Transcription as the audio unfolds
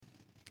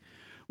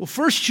Well,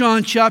 1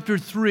 John chapter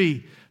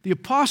 3, the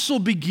apostle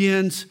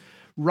begins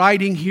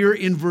writing here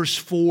in verse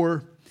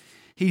 4.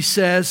 He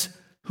says,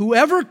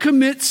 "Whoever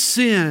commits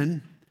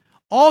sin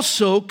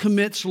also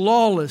commits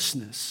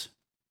lawlessness.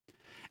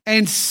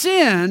 And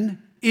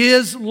sin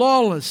is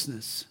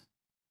lawlessness.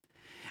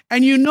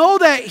 And you know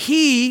that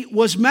He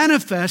was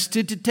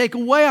manifested to take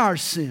away our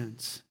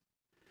sins.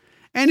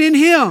 And in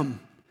Him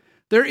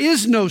there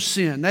is no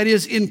sin." That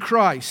is, in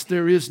Christ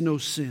there is no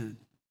sin.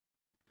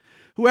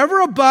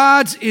 "Whoever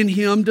abides in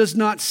Him does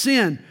not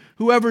sin.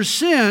 Whoever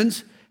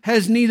sins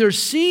has neither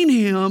seen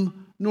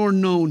Him nor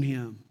known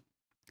Him.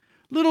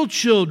 Little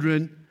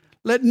children,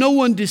 let no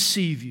one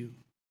deceive you.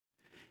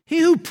 He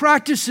who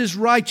practices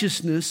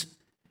righteousness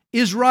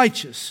is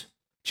righteous,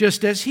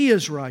 just as He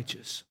is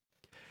righteous.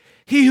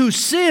 He who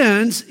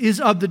sins is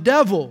of the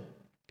devil,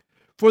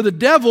 for the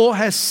devil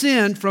has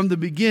sinned from the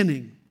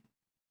beginning.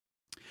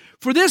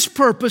 For this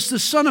purpose the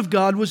Son of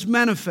God was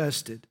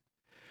manifested,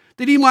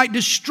 that He might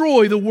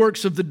destroy the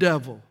works of the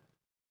devil.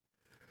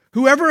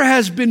 Whoever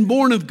has been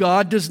born of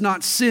God does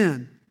not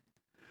sin,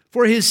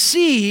 for his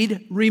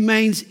seed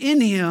remains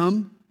in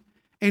him,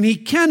 and he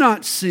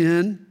cannot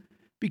sin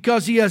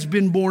because he has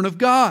been born of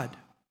God.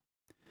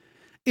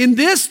 In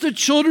this the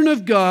children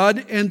of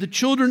God and the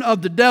children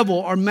of the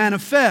devil are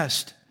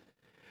manifest.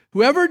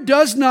 Whoever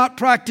does not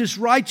practice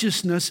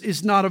righteousness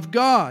is not of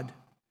God,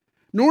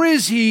 nor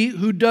is he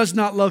who does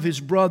not love his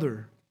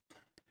brother.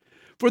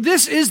 For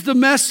this is the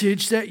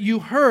message that you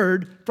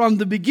heard from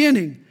the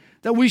beginning,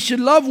 that we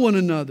should love one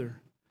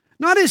another.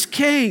 Not as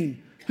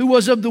Cain, who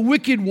was of the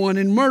wicked one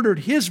and murdered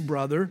his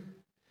brother.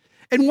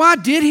 And why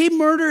did he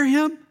murder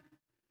him?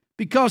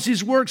 Because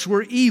his works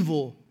were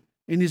evil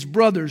and his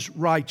brother's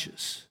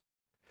righteous.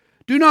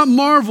 Do not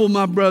marvel,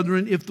 my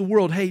brethren, if the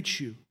world hates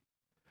you.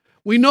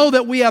 We know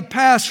that we have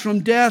passed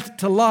from death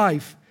to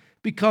life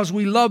because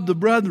we love the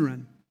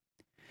brethren.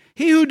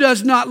 He who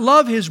does not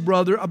love his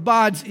brother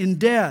abides in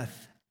death.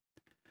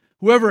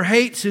 Whoever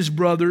hates his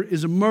brother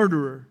is a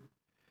murderer,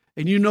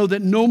 and you know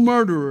that no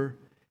murderer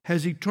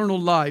has eternal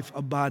life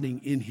abiding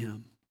in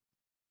him."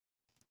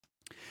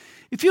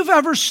 If you've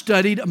ever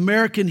studied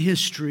American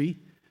history,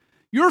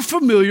 you're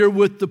familiar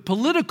with the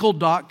political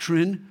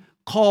doctrine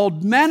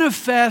called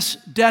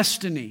manifest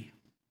destiny.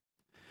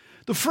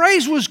 The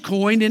phrase was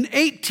coined in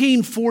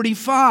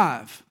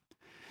 1845,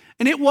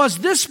 and it was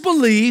this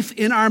belief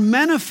in our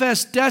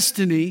manifest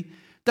destiny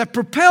that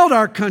propelled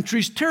our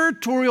country's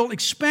territorial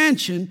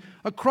expansion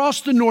across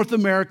the North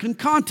American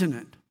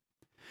continent.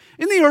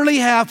 In the early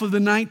half of the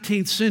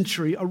 19th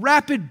century, a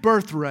rapid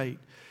birth rate,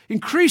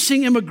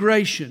 increasing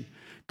immigration,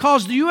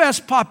 caused the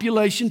U.S.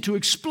 population to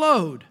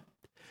explode.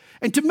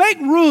 And to make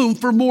room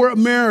for more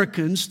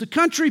Americans, the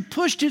country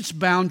pushed its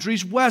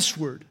boundaries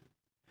westward.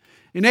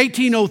 In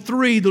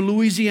 1803, the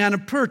Louisiana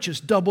Purchase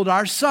doubled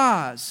our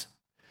size.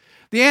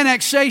 The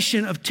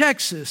annexation of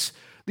Texas,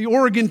 the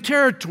Oregon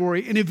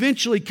Territory, and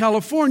eventually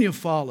California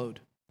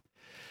followed.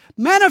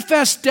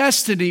 Manifest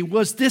destiny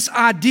was this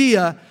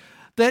idea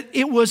that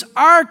it was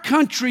our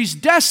country's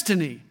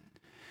destiny,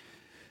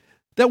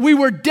 that we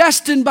were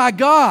destined by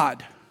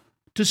God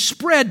to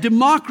spread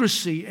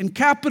democracy and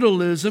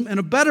capitalism and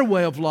a better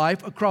way of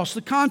life across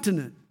the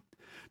continent.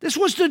 This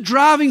was the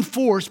driving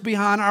force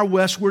behind our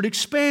westward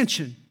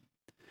expansion.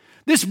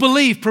 This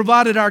belief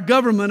provided our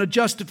government a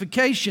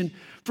justification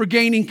for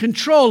gaining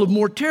control of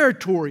more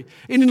territory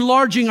and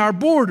enlarging our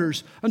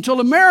borders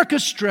until America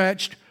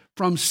stretched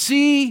from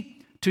sea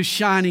to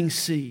shining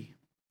sea.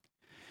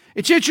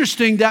 It's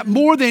interesting that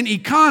more than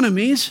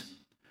economies,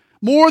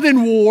 more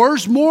than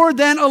wars, more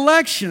than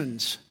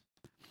elections,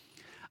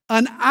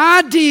 an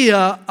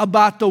idea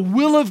about the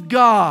will of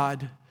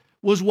God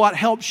was what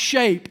helped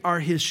shape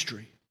our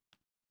history.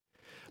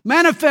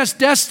 Manifest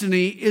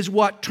destiny is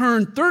what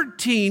turned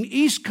 13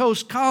 East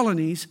Coast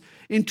colonies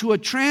into a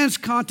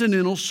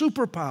transcontinental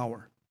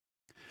superpower.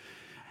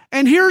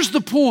 And here's the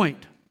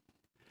point.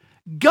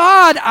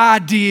 God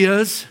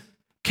ideas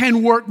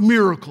can work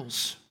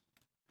miracles.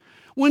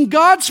 When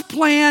God's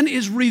plan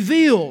is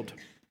revealed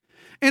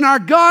and our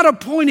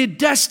God-appointed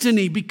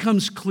destiny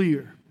becomes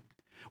clear,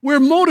 we're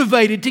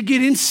motivated to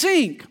get in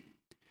sync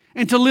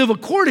and to live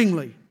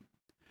accordingly.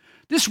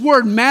 This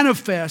word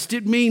manifest,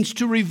 it means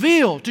to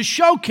reveal, to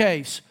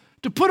showcase,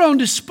 to put on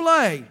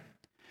display.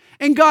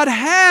 And God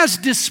has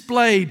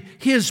displayed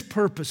His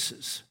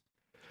purposes.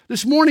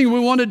 This morning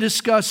we want to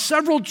discuss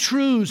several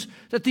truths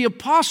that the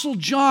Apostle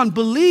John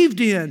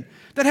believed in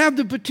that have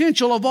the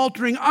potential of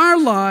altering our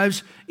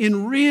lives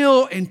in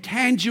real and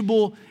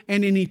tangible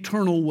and in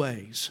eternal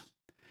ways.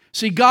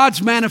 See, God's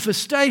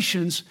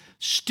manifestations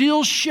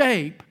still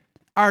shape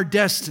our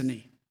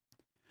destiny.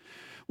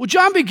 Well,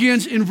 John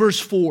begins in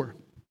verse 4.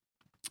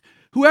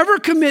 Whoever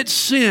commits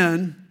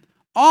sin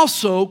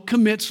also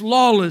commits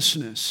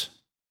lawlessness,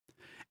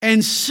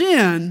 and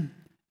sin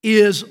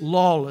is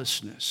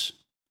lawlessness.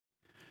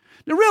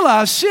 Now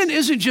realize, sin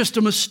isn't just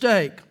a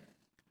mistake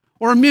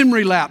or a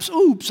memory lapse.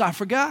 Oops, I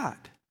forgot.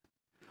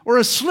 Or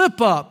a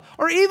slip up,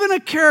 or even a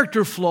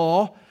character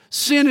flaw.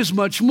 Sin is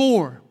much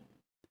more.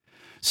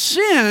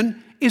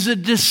 Sin is a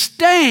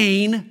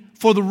disdain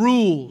for the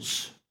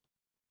rules.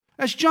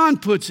 As John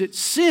puts it,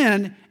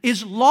 sin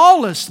is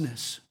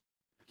lawlessness.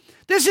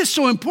 This is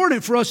so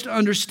important for us to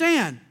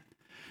understand.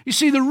 You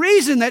see, the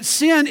reason that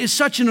sin is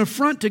such an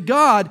affront to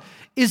God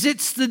is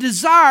it's the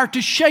desire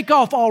to shake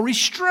off all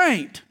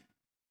restraint.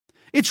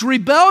 It's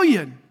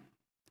rebellion.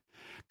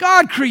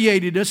 God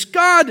created us.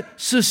 God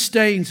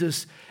sustains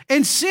us.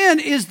 And sin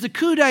is the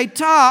coup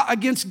d'etat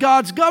against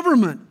God's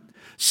government.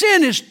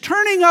 Sin is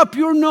turning up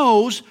your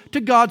nose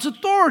to God's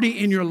authority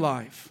in your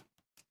life.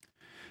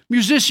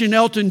 Musician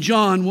Elton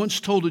John once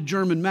told a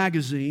German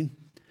magazine,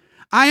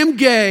 "I am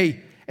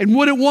gay and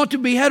wouldn't want to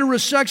be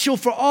heterosexual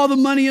for all the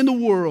money in the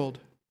world.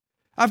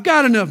 I've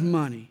got enough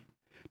money.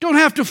 Don't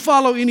have to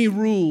follow any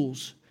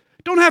rules.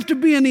 Don't have to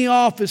be in the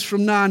office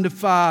from 9 to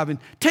 5 and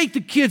take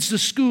the kids to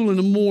school in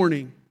the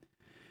morning.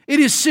 It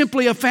is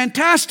simply a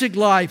fantastic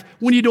life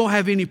when you don't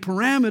have any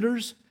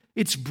parameters.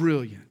 It's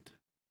brilliant."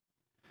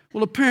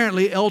 Well,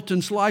 apparently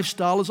Elton's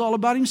lifestyle is all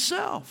about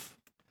himself.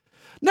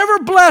 Never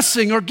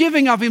blessing or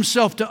giving of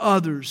himself to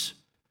others.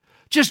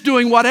 Just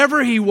doing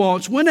whatever he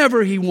wants,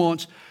 whenever he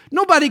wants.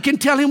 Nobody can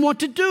tell him what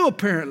to do,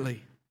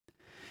 apparently.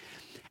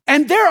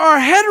 And there are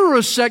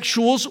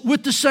heterosexuals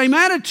with the same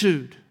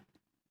attitude.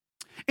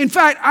 In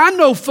fact, I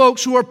know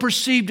folks who are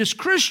perceived as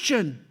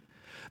Christian.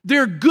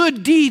 They're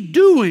good deed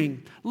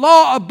doing,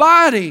 law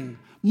abiding,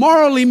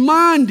 morally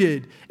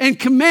minded, and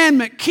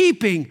commandment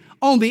keeping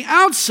on the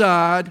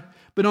outside,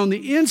 but on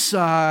the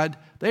inside,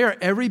 they are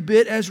every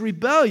bit as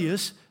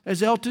rebellious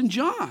as Elton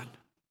John.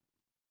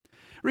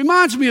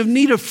 Reminds me of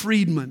Nita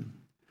Friedman.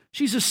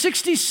 She's a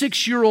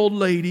 66-year-old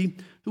lady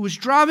who was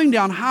driving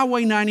down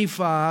Highway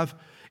 95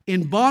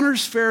 in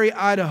Bonners Ferry,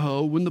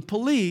 Idaho, when the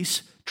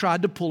police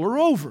tried to pull her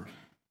over.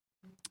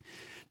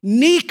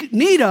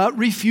 Nita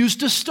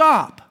refused to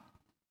stop,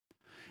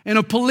 and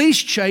a police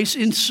chase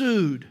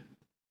ensued.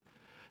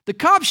 The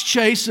cops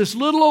chased this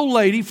little old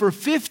lady for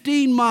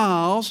 15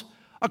 miles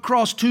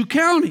across 2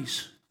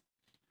 counties.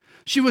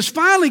 She was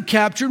finally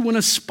captured when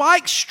a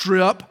spike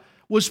strip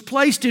was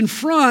placed in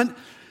front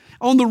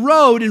on the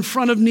road in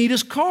front of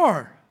Nita's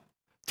car.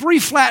 3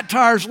 flat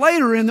tires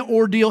later, and the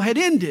ordeal had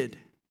ended.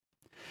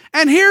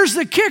 And here's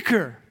the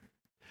kicker.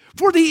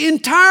 For the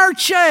entire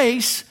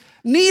chase,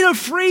 Nita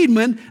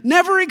Friedman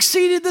never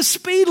exceeded the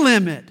speed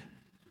limit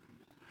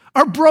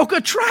or broke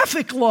a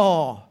traffic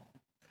law.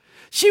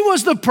 She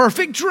was the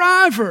perfect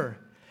driver.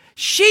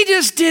 She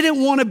just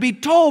didn't want to be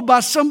told by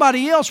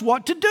somebody else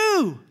what to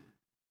do.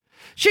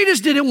 She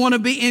just didn't want to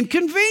be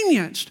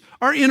inconvenienced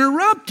or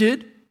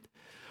interrupted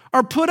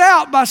or put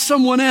out by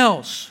someone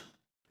else.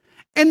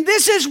 And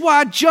this is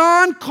why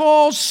John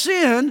calls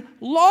sin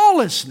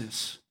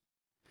lawlessness.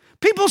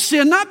 People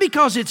sin not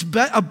because it's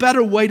a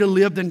better way to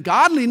live than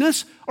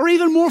godliness or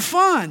even more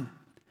fun.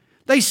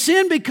 They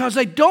sin because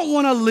they don't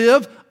want to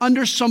live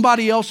under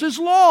somebody else's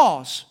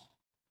laws.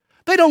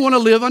 They don't want to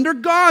live under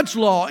God's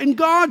law and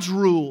God's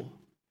rule.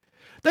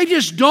 They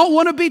just don't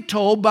want to be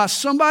told by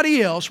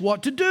somebody else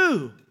what to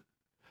do.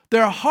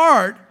 Their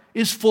heart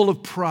is full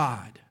of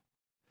pride.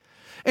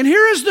 And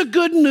here is the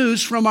good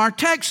news from our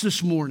text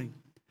this morning.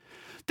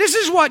 This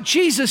is what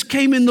Jesus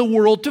came in the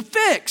world to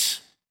fix.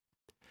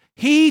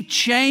 He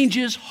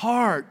changes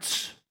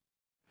hearts.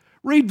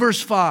 Read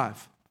verse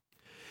 5.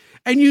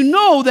 "And you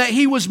know that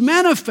he was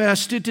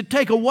manifested to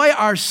take away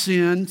our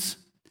sins,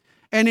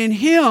 and in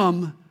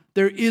him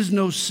there is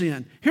no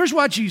sin." Here's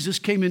why Jesus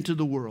came into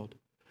the world: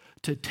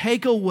 to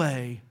take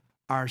away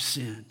our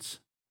sins.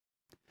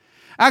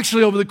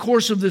 Actually, over the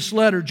course of this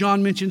letter,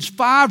 John mentions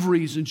 5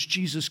 reasons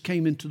Jesus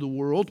came into the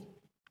world.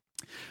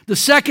 The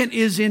second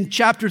is in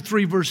chapter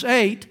 3, verse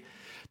 8,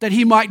 that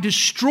he might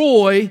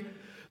destroy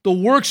the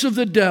works of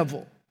the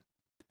devil.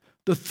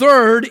 The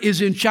third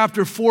is in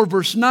chapter 4,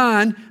 verse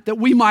 9, that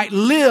we might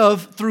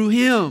live through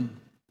him.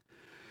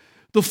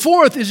 The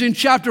fourth is in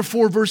chapter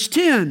 4, verse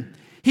 10.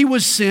 He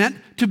was sent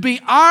to be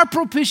our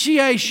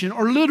propitiation,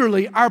 or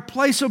literally our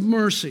place of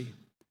mercy.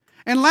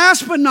 And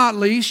last but not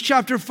least,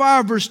 chapter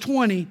 5, verse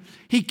 20,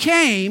 he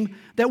came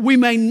that we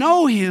may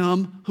know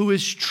him who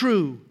is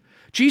true.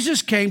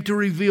 Jesus came to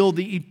reveal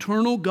the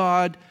eternal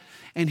God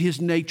and his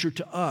nature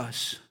to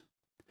us.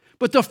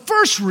 But the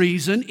first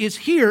reason is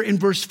here in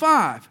verse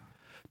 5,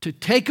 to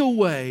take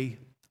away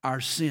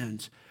our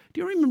sins.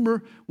 Do you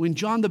remember when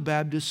John the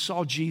Baptist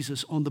saw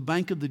Jesus on the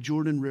bank of the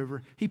Jordan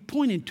River? He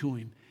pointed to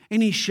him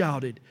and he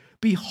shouted,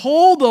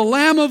 "Behold the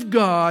Lamb of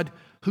God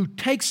who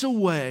takes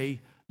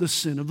away the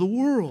sin of the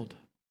world."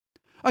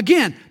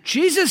 Again,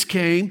 Jesus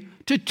came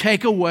to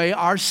take away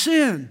our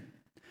sin.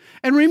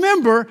 And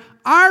remember,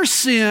 our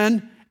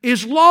sin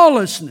is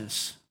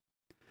lawlessness.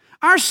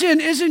 Our sin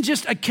isn't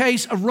just a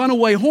case of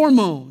runaway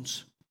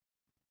hormones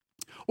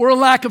or a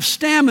lack of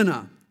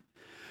stamina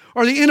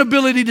or the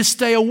inability to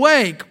stay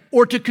awake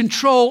or to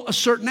control a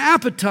certain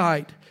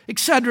appetite,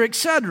 etc.,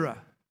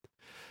 etc.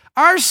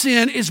 Our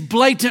sin is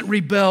blatant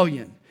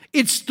rebellion.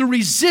 It's the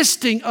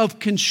resisting of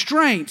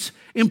constraints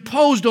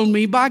imposed on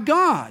me by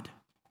God.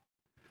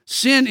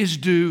 Sin is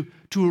due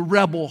to a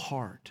rebel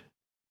heart.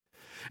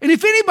 And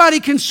if anybody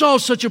can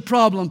solve such a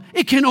problem,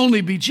 it can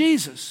only be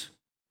Jesus.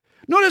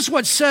 Notice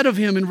what's said of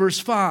him in verse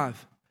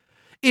 5.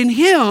 In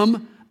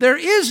him there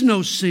is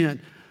no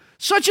sin.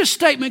 Such a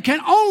statement can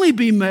only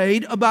be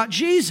made about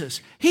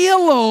Jesus. He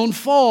alone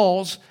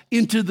falls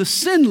into the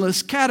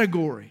sinless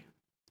category.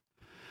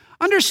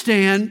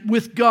 Understand,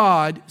 with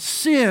God,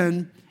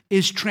 sin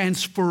is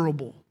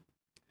transferable.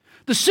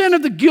 The sin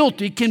of the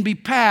guilty can be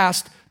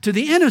passed to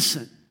the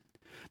innocent.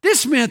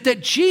 This meant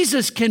that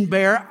Jesus can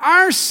bear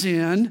our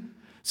sin,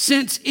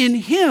 since in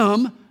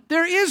him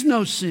there is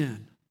no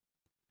sin.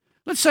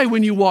 Let's say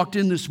when you walked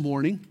in this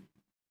morning,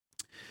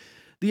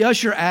 the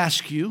usher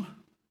asked you,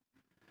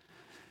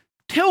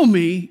 tell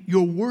me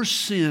your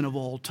worst sin of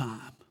all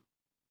time.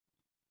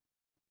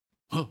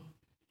 Oh,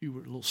 you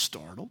were a little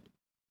startled.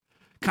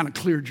 Kind of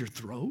cleared your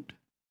throat.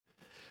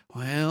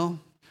 Well,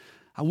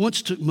 I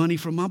once took money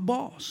from my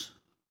boss.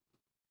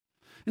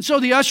 And so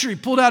the usher, he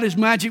pulled out his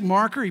magic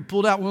marker. He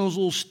pulled out one of those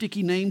little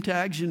sticky name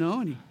tags,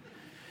 and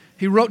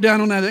he wrote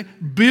down on that thing,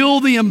 Bill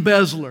the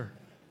Embezzler.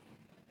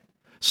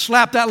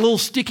 Slap that little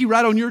sticky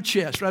right on your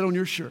chest, right on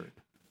your shirt.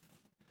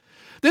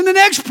 Then the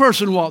next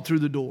person walked through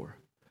the door.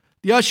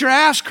 The usher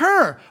asked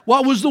her,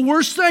 what was the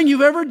worst thing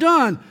you've ever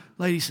done?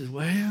 Lady says,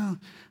 well,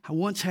 I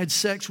once had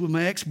sex with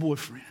my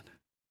ex-boyfriend.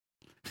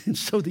 And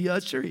so the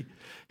usher, he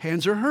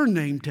hands her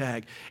name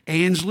tag,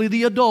 Ansley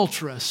the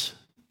adulteress.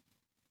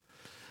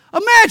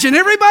 Imagine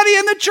everybody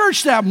in the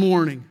church that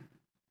morning.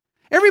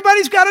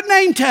 Everybody's got a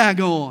name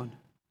tag on.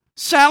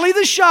 Sally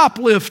the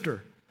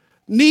shoplifter,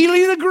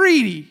 Neely the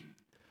greedy,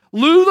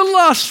 Lou the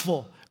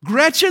lustful,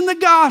 Gretchen the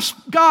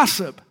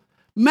gossip,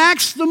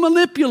 Max the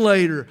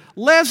manipulator,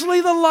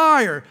 Leslie the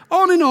liar.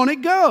 On and on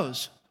it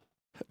goes.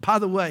 By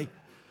the way,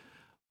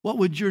 what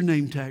would your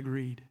name tag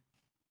read?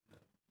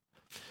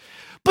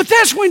 But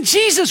that's when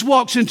Jesus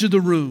walks into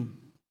the room.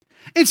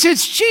 And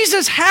since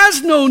Jesus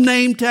has no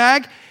name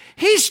tag,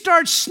 he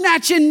starts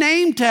snatching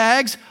name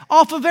tags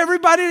off of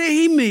everybody that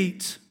he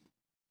meets.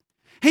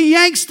 He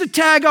yanks the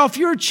tag off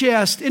your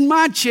chest and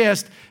my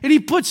chest, and he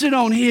puts it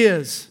on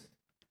his.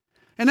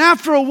 And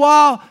after a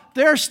while,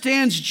 there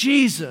stands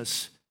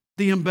Jesus,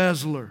 the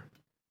embezzler,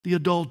 the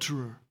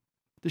adulterer,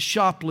 the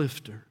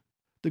shoplifter,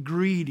 the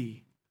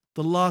greedy,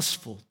 the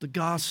lustful, the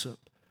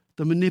gossip,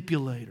 the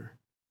manipulator,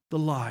 the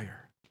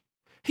liar.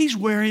 He's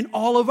wearing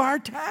all of our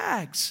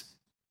tags.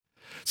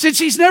 Since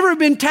he's never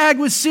been tagged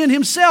with sin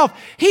himself,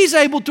 he's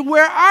able to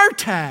wear our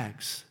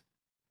tags.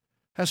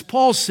 As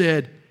Paul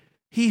said,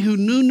 he who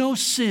knew no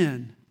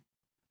sin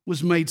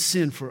was made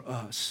sin for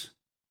us.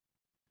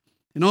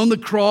 And on the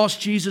cross,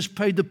 Jesus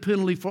paid the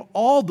penalty for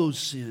all those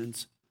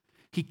sins.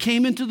 He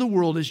came into the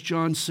world, as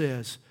John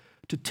says,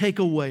 to take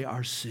away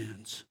our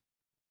sins.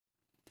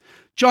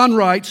 John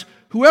writes,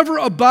 whoever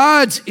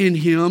abides in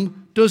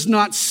him does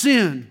not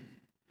sin.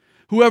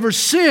 Whoever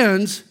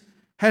sins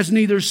has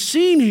neither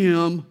seen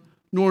him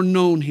nor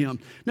known him.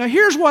 Now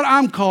here's what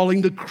I'm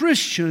calling the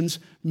Christian's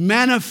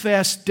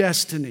manifest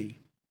destiny.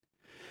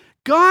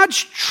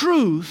 God's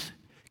truth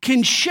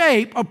can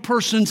shape a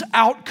person's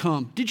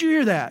outcome. Did you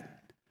hear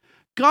that?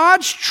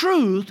 God's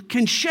truth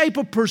can shape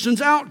a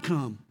person's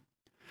outcome.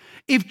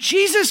 If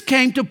Jesus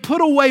came to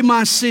put away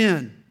my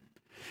sin,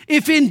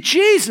 if in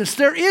Jesus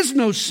there is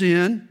no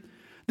sin,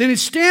 then it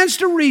stands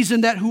to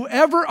reason that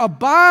whoever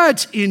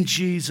abides in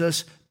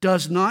Jesus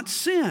does not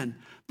sin.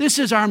 This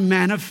is our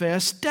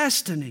manifest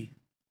destiny.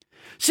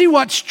 See,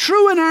 what's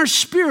true in our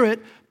spirit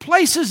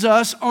places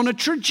us on a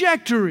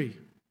trajectory.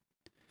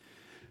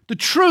 The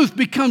truth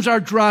becomes our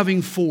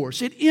driving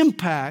force. It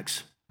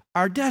impacts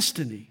our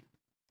destiny.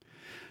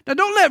 Now,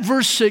 don't let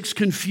verse 6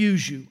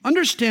 confuse you.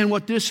 Understand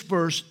what this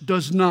verse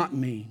does not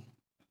mean.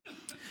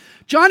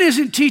 John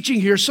isn't teaching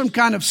here some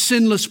kind of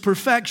sinless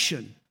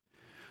perfection,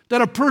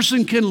 that a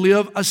person can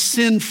live a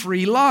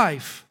sin-free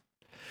life.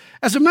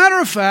 As a matter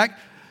of fact,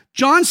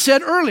 John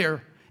said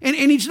earlier, and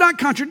he's not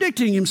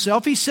contradicting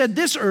himself, he said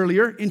this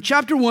earlier in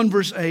chapter 1,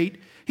 verse 8,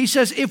 he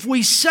says, if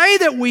we say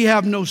that we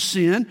have no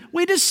sin,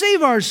 we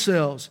deceive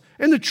ourselves,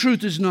 and the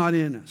truth is not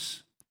in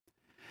us.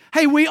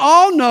 Hey, we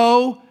all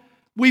know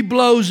we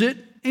blows it,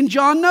 and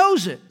John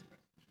knows it.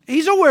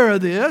 He's aware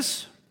of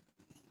this.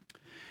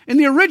 In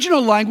the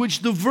original language,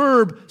 the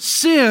verb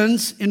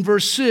sins in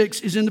verse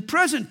 6 is in the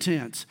present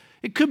tense.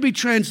 It could be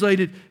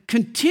translated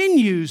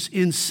continues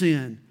in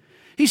sin.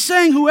 He's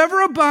saying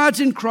whoever abides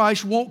in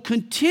Christ won't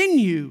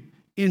continue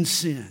in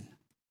sin.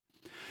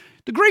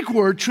 The Greek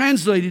word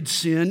translated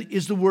sin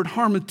is the word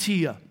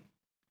harmatia,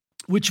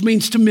 which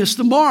means to miss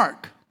the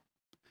mark.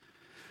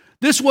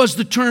 This was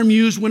the term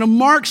used when a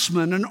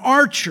marksman, an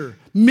archer,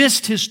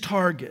 missed his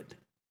target.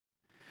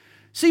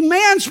 See,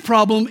 man's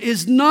problem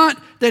is not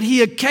that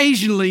he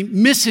occasionally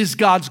misses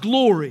God's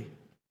glory.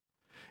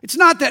 It's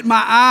not that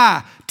my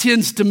eye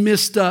tends to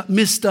mist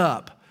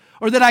up,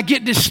 or that I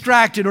get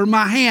distracted, or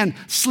my hand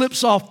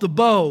slips off the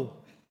bow.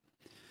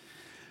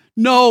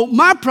 No,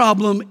 my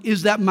problem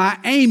is that my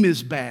aim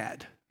is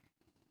bad.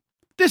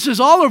 This is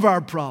all of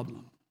our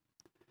problem.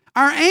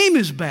 Our aim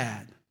is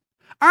bad.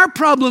 Our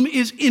problem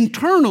is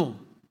internal.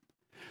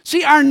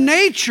 See, our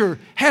nature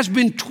has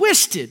been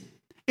twisted.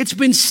 It's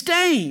been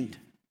stained.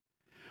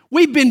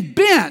 We've been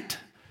bent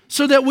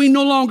so that we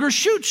no longer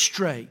shoot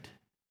straight.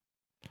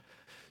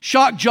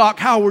 Shock jock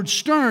Howard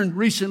Stern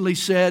recently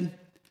said,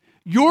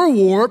 "You're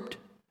warped,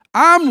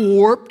 I'm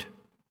warped,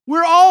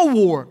 we're all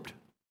warped."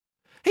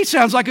 He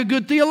sounds like a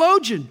good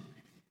theologian.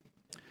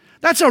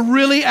 That's a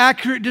really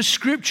accurate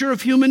description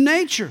of human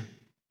nature.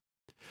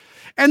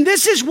 And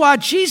this is why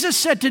Jesus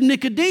said to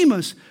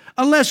Nicodemus,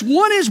 unless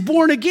one is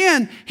born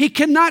again, he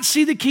cannot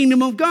see the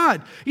kingdom of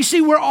God. You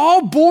see, we're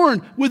all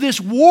born with this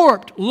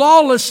warped,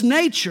 lawless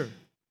nature.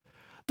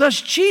 Thus,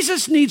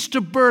 Jesus needs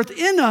to birth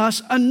in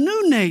us a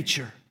new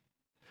nature.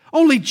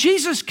 Only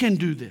Jesus can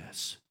do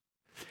this.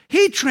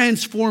 He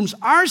transforms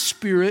our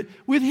spirit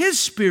with His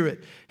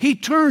Spirit. He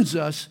turns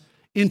us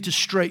into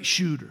straight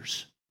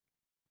shooters.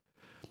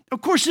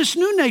 Of course, this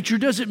new nature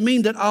doesn't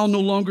mean that I'll no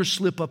longer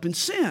slip up in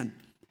sin.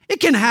 It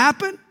can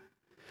happen,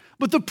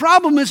 but the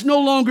problem is no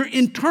longer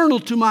internal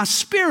to my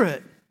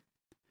spirit.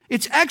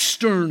 It's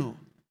external.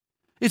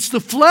 It's the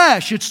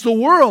flesh, it's the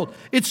world,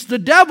 it's the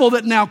devil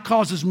that now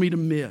causes me to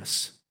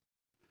miss.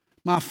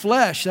 My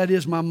flesh, that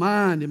is my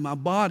mind and my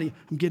body,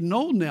 I'm getting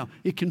old now,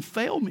 it can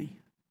fail me.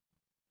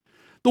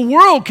 The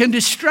world can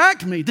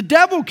distract me. The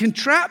devil can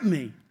trap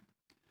me.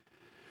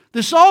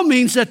 This all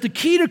means that the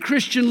key to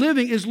Christian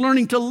living is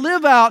learning to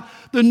live out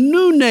the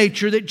new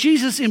nature that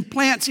Jesus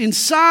implants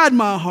inside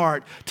my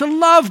heart, to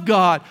love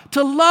God,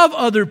 to love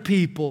other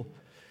people,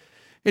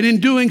 and in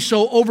doing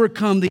so,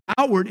 overcome the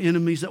outward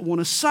enemies that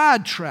want to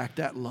sidetrack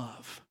that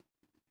love.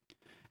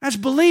 As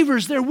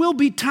believers, there will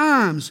be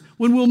times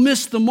when we'll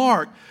miss the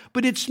mark,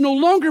 but it's no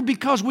longer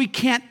because we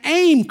can't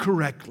aim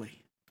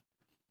correctly.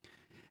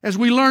 As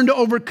we learn to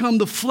overcome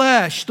the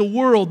flesh, the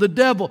world, the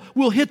devil,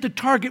 we'll hit the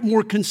target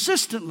more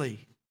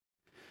consistently.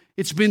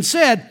 It's been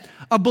said,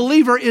 a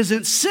believer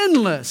isn't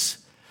sinless,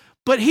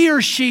 but he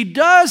or she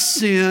does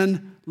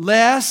sin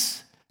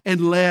less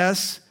and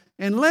less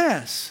and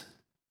less.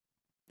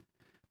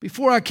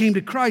 Before I came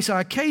to Christ,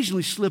 I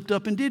occasionally slipped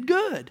up and did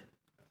good.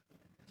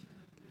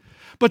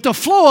 But the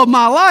flow of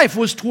my life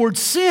was towards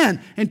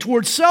sin and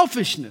towards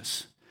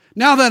selfishness.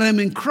 Now that I'm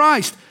in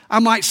Christ, I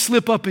might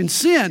slip up in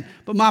sin,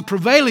 but my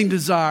prevailing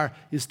desire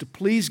is to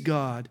please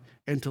God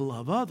and to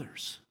love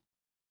others.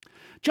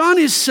 John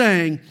is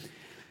saying,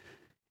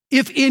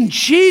 if in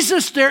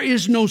Jesus there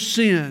is no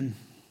sin,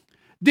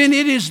 then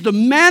it is the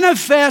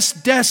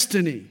manifest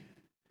destiny.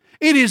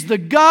 It is the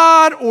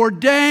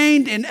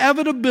God-ordained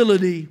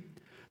inevitability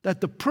that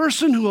the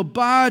person who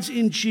abides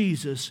in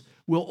Jesus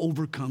will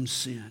overcome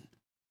sin.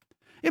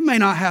 It may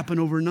not happen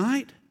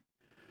overnight.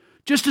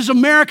 Just as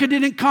America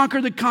didn't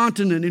conquer the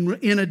continent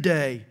in a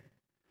day.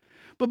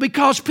 But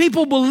because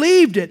people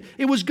believed it,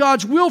 it was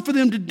God's will for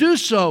them to do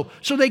so.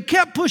 So they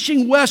kept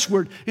pushing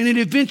westward, and it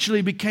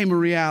eventually became a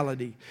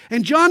reality.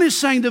 And John is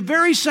saying the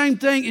very same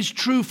thing is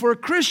true for a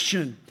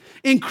Christian.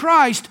 In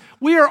Christ,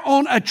 we are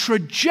on a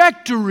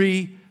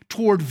trajectory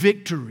toward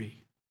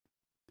victory.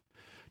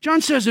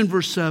 John says in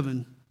verse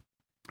 7,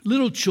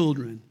 "Little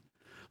children,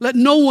 let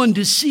no one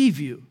deceive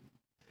you.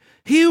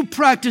 He who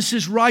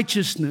practices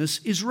righteousness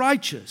is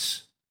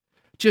righteous,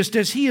 just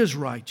as he is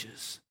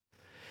righteous.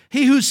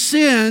 He who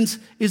sins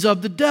is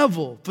of the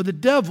devil, for the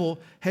devil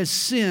has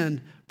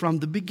sinned from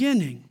the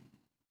beginning."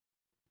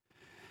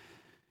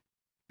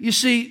 You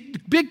see, the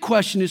big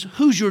question is,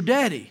 who's your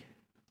daddy?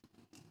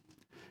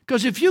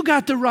 Because if you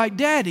got the right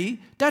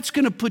daddy, that's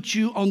going to put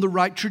you on the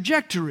right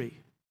trajectory.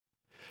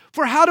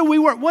 For how do we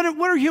work? What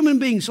are human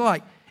beings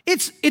like?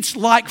 It's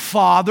like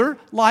father,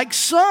 like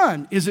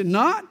son, is it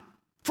not?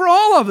 For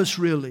all of us,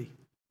 really.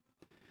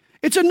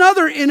 It's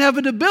another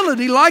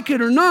inevitability, like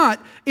it or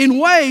not, in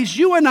ways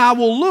you and I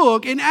will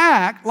look and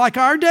act like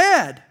our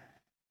dad.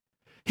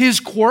 His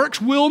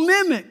quirks will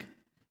mimic.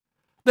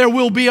 There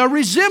will be a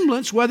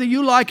resemblance, whether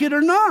you like it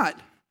or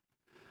not.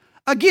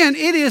 Again,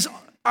 it is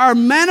our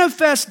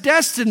manifest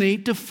destiny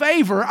to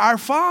favor our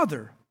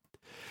Father.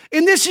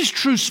 And this is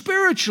true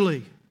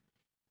spiritually.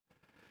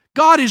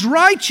 God is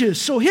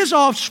righteous, so His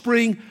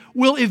offspring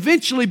will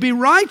eventually be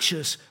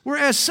righteous,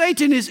 whereas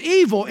Satan is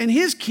evil and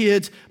his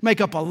kids make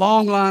up a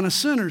long line of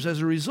sinners as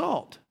a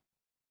result.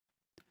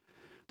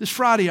 This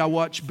Friday I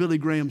watched Billy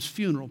Graham's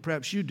funeral,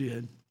 perhaps you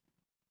did,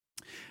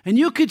 and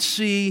you could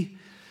see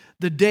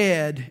the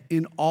dad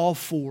in all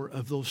four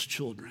of those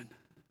children.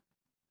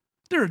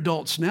 They're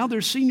adults now,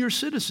 they're senior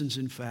citizens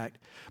in fact,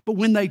 but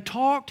when they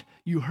talked,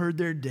 you heard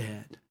their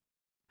dad.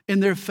 In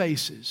their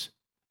faces,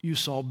 you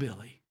saw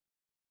Billy.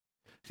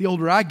 The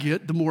older I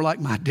get, the more like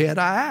my dad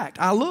I act,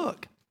 I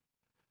look.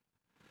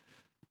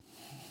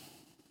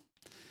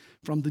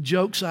 From the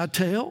jokes I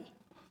tell.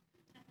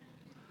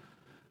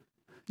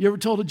 You ever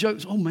told a joke?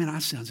 Oh man, I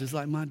sound just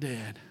like my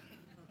dad.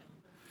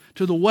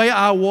 To the way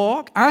I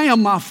walk, I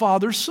am my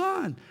father's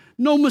son.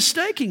 No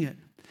mistaking it.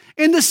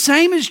 And the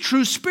same is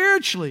true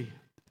spiritually.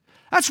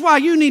 That's why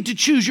you need to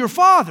choose your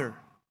father.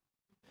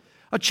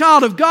 A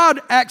child of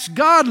God acts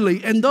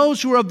godly, and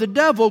those who are of the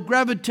devil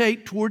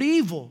gravitate toward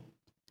evil.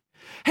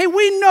 Hey,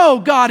 we know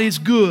God is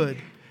good.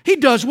 He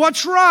does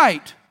what's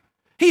right.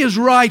 He is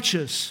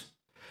righteous.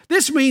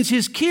 This means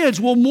His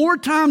kids will more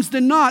times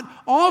than not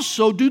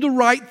also do the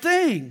right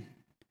thing.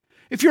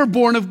 If you're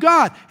born of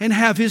God and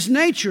have His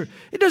nature,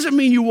 it doesn't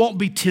mean you won't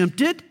be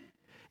tempted.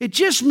 It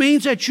just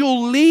means that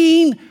you'll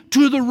lean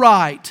to the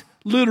right,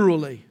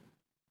 literally.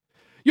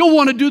 You'll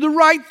want to do the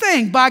right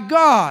thing by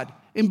God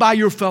and by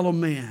your fellow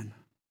man.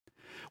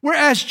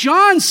 Whereas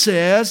John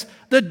says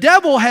the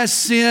devil has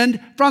sinned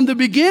from the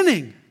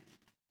beginning.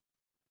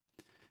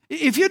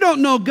 If you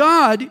don't know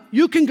God,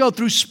 you can go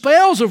through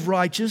spells of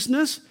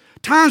righteousness,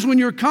 times when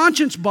your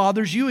conscience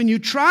bothers you and you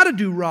try to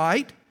do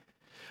right,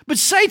 but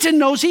Satan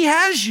knows he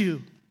has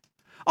you.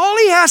 All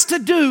he has to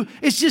do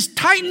is just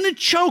tighten the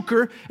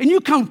choker and you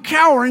come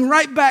cowering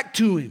right back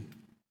to him.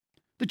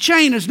 The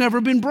chain has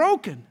never been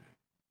broken.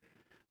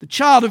 The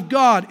child of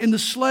God and the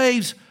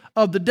slaves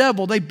of the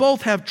devil, they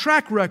both have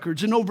track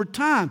records, and over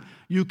time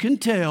you can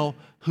tell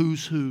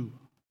who's who.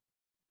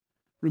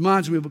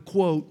 Reminds me of a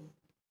quote.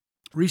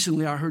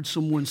 Recently I heard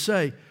someone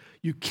say,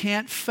 "You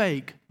can't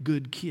fake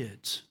good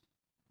kids."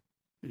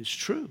 It is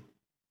true.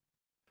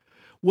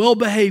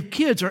 Well-behaved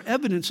kids are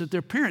evidence that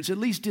their parents at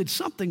least did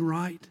something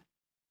right.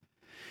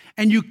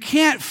 And you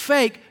can't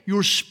fake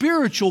your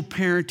spiritual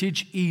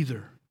parentage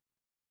either.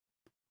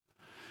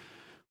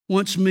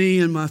 Once me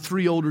and my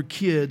 3 older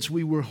kids,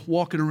 we were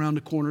walking around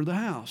the corner of the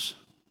house.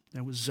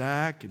 There was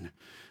Zach, and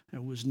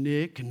there was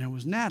Nick, and there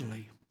was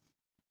Natalie.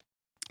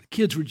 The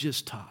kids were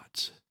just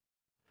tots.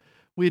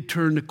 We had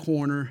turned the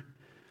corner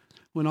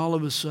when all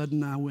of a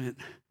sudden I went,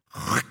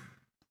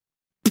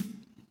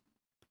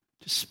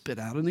 just spit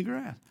out in the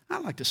grass. I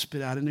like to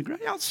spit out in the grass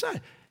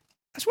outside.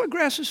 That's what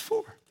grass is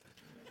for.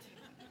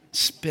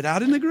 Spit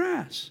out in the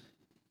grass.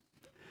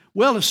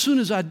 Well, as soon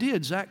as I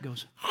did, Zach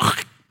goes,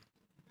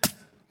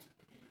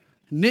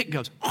 Nick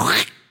goes,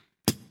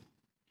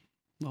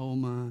 oh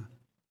my.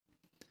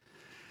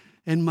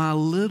 And my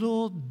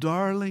little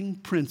darling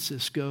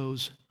princess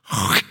goes,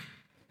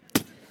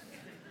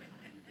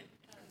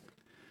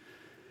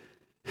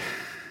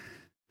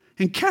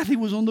 and Kathy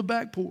was on the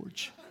back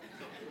porch.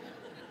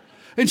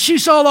 And she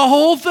saw the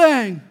whole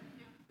thing.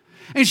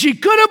 And she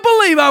couldn't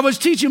believe I was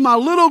teaching my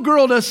little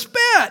girl to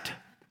spit.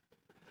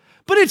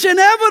 But it's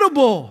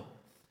inevitable.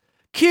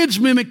 Kids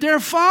mimic their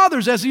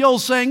fathers. As the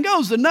old saying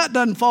goes, the nut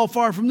doesn't fall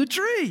far from the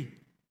tree.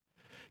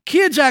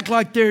 Kids act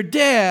like their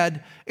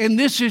dad, and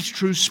this is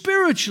true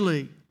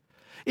spiritually.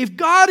 If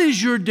God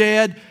is your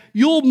dad,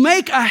 you'll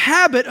make a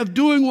habit of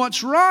doing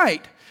what's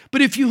right.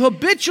 But if you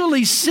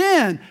habitually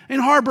sin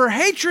and harbor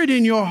hatred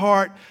in your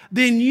heart,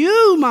 then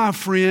you, my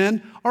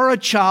friend, are a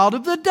child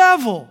of the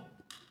devil.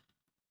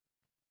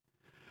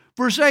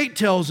 Verse 8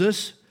 tells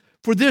us,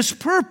 for this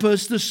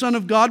purpose the Son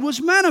of God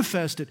was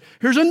manifested.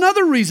 Here's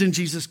another reason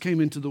Jesus came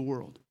into the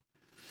world.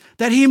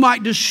 That He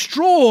might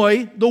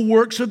destroy the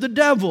works of the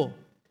devil.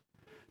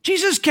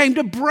 Jesus came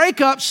to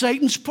break up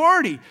Satan's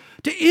party,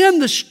 to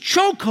end the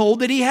chokehold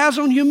that he has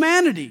on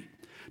humanity,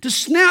 to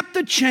snap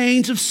the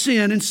chains of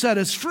sin and set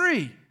us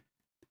free.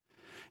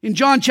 In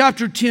John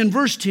chapter 10,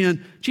 verse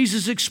 10,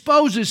 Jesus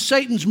exposes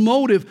Satan's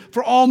motive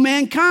for all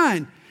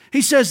mankind.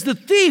 He says, the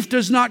thief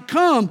does not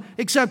come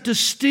except to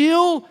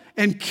steal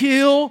and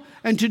kill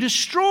and to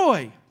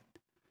destroy.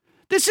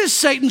 This is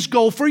Satan's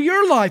goal for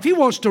your life. He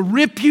wants to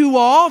rip you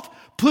off,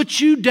 put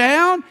you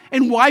down,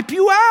 and wipe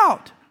you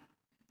out.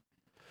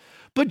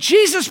 But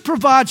Jesus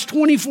provides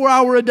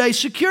 24-hour-a-day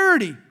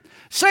security.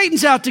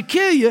 Satan's out to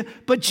kill you,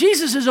 but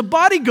Jesus is a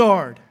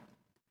bodyguard.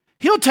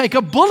 He'll take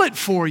a bullet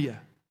for you,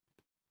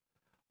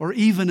 or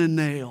even a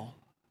nail.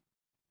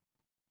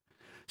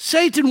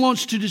 Satan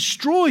wants to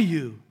destroy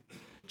you.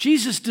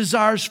 Jesus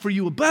desires for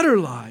you a better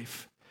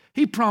life.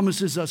 He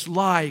promises us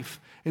life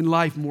and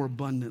life more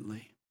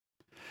abundantly.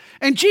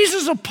 And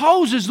Jesus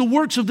opposes the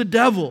works of the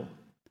devil.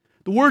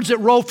 The words that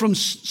roll from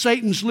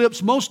Satan's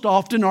lips most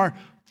often are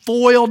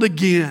foiled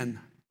again.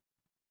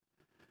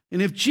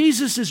 And if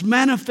Jesus'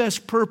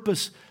 manifest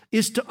purpose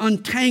is to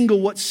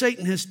untangle what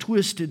Satan has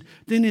twisted,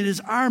 then it is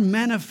our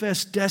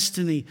manifest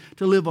destiny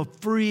to live a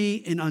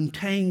free and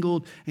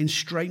untangled and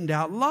straightened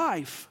out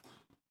life.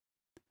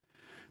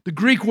 The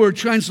Greek word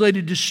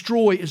translated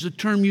destroy is a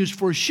term used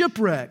for a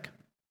shipwreck.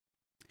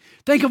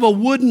 Think of a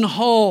wooden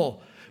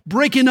hull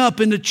breaking up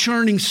into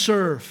churning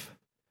surf.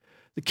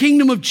 The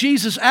kingdom of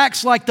Jesus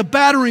acts like the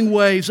battering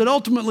waves that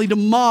ultimately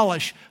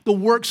demolish the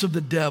works of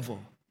the devil.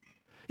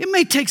 It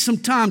may take some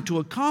time to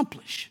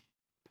accomplish,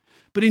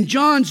 but in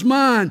John's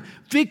mind,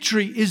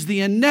 victory is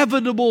the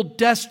inevitable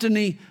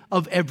destiny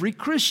of every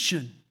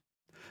Christian.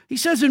 He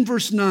says in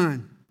verse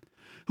 9,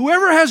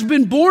 whoever has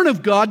been born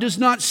of God does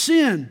not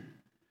sin,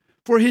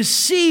 for his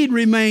seed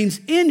remains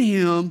in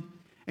him,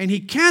 and he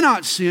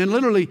cannot sin,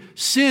 literally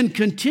sin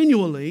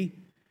continually,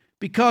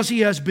 because he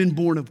has been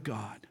born of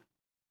God.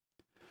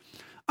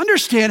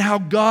 Understand how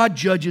God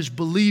judges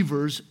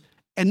believers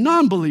and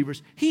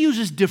non-believers. He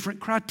uses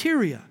different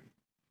criteria.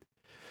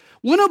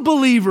 With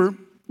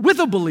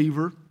a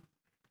believer,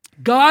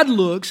 God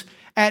looks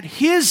at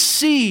his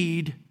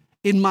seed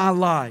in my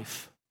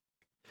life.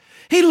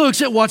 He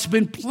looks at what's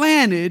been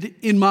planted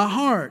in my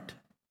heart.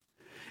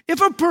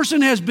 If a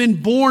person has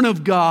been born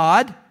of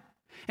God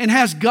and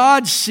has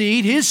God's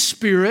seed, His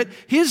Spirit,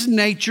 His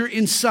nature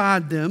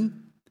inside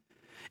them,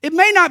 It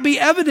may not be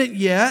evident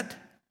yet.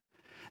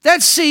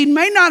 That seed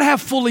may not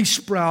have fully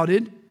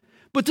sprouted,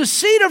 but the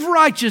seed of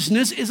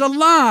righteousness is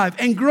alive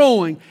and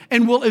growing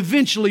and will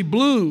eventually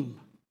bloom.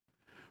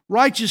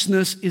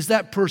 Righteousness is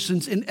that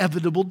person's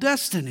inevitable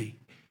destiny.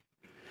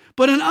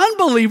 But an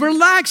unbeliever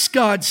lacks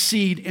God's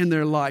seed in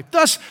their life.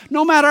 Thus,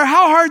 no matter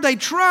how hard they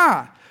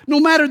try, no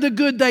matter the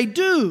good they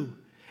do,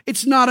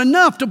 it's not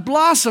enough to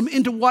blossom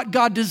into what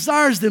God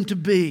desires them to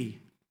be.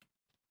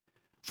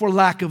 For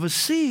lack of a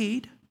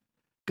seed,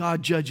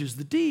 God judges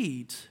the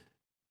deeds.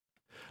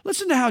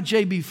 Listen to how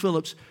J.B.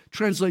 Phillips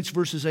translates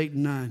verses 8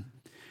 and 9.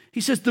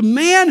 He says, the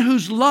man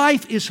whose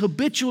life is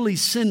habitually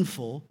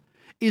sinful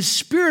is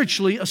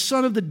spiritually a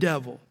son of the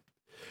devil.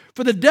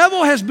 For the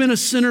devil has been a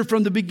sinner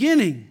from the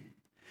beginning.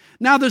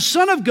 Now the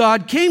Son of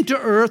God came to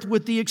earth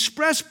with the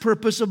express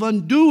purpose of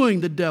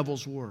undoing the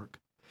devil's work.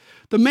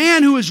 The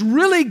man who is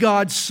really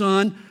God's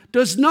son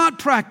does not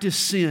practice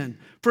sin,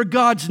 for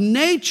God's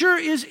nature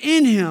is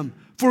in him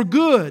for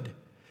good,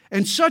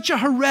 and such a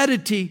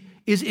heredity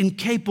is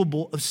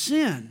incapable of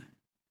sin.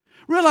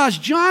 Realize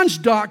John's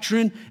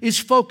doctrine is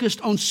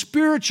focused on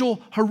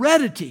spiritual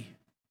heredity.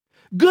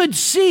 Good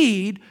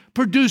seed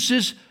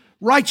produces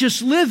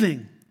righteous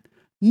living.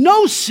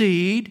 No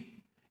seed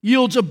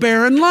yields a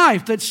barren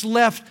life that's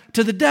left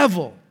to the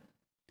devil.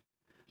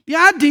 The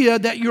idea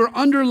that your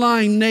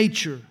underlying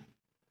nature,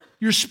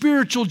 your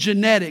spiritual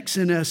genetics,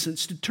 in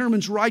essence,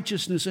 determines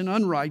righteousness and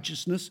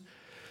unrighteousness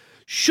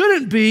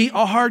shouldn't be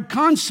a hard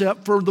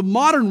concept for the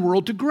modern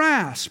world to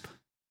grasp.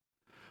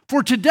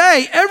 For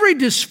today, every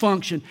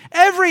dysfunction,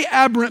 every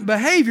aberrant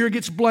behavior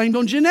gets blamed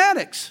on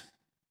genetics.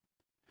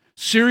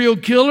 Serial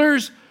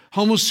killers,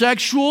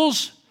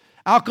 homosexuals,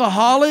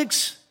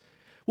 alcoholics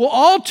will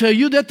all tell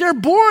you that they're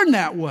born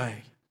that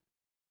way.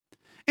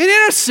 And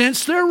in a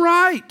sense, they're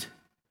right.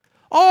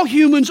 All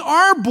humans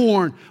are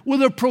born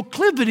with a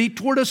proclivity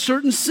toward a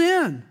certain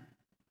sin.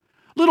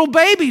 Little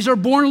babies are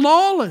born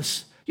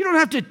lawless. You don't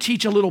have to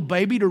teach a little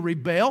baby to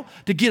rebel,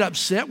 to get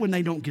upset when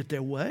they don't get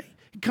their way.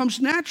 It comes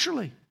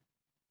naturally.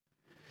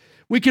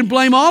 We can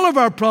blame all of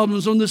our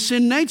problems on the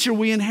sin nature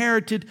we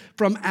inherited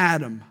from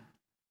Adam.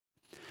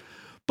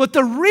 But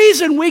the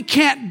reason we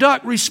can't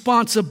duck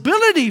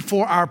responsibility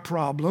for our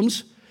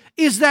problems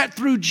is that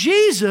through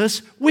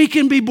Jesus, we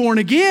can be born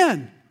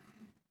again.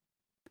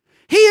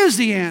 He is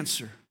the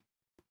answer.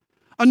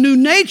 A new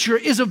nature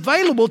is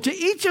available to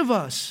each of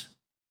us.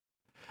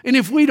 And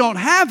if we don't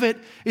have it,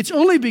 it's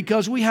only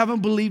because we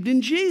haven't believed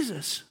in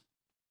Jesus.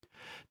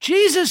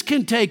 Jesus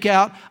can take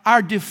out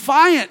our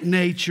defiant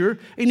nature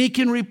and He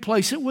can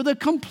replace it with a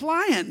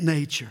compliant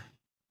nature.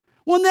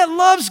 One that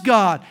loves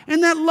God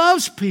and that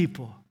loves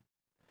people.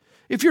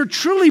 If you're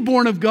truly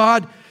born of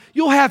God,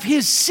 you'll have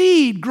His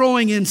seed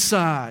growing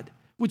inside,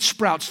 which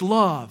sprouts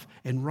love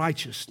and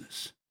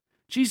righteousness.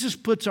 Jesus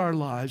puts our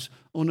lives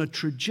on a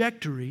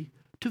trajectory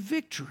to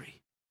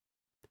victory.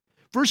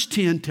 Verse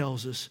 10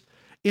 tells us,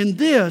 in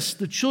this,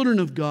 the children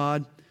of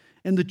God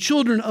and the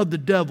children of the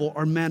devil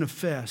are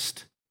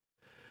manifest.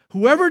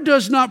 Whoever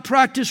does not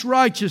practice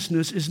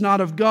righteousness is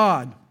not of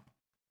God,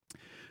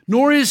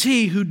 nor is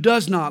he who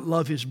does not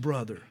love his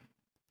brother.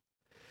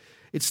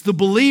 It's the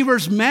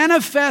believer's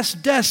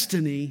manifest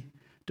destiny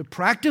to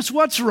practice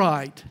what's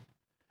right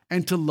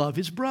and to love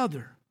his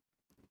brother.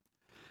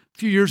 A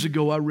few years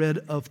ago, I read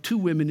of two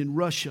women in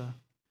Russia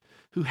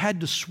who had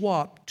to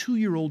swap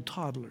 2-year-old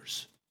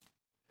toddlers.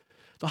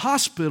 The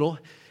hospital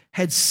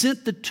had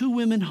sent the two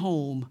women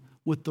home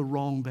with the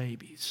wrong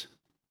babies.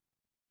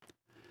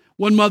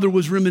 One mother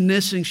was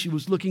reminiscing. She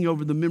was looking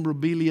over the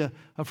memorabilia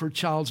of her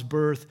child's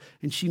birth,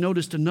 and she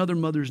noticed another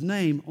mother's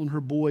name on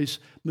her boy's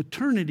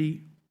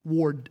maternity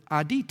ward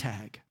ID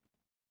tag.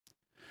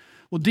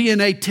 Well,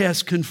 DNA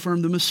tests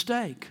confirmed the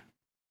mistake.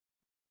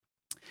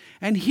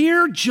 And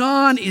here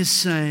John is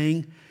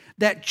saying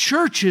that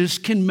churches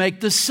can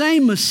make the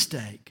same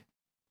mistake.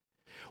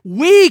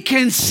 We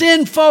can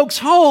send folks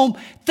home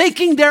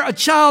thinking they're a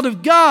child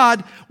of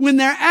God when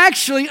they're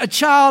actually a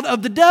child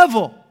of the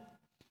devil.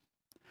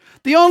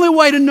 The only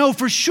way to know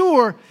for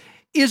sure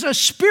is a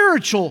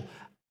spiritual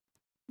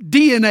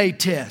DNA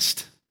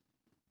test.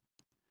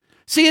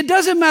 See, it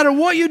doesn't matter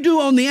what you do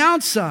on the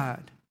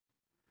outside.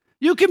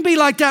 You can be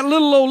like that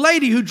little old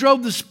lady who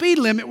drove the speed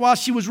limit while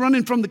she was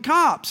running from the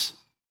cops.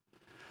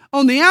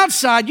 On the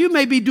outside, you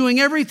may be doing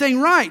everything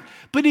right.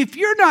 But if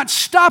you're not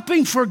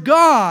stopping for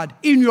God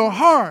in your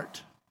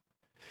heart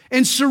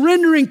and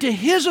surrendering to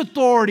His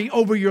authority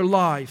over your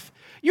life,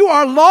 you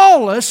are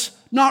lawless,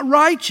 not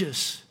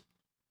righteous,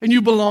 and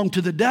you belong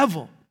to the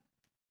devil.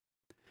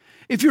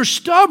 If you're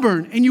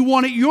stubborn and you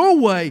want it your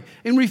way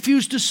and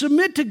refuse to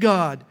submit to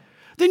God,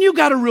 then you've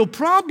got a real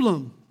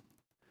problem.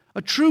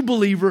 A true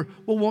believer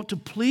will want to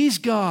please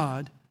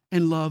God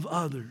and love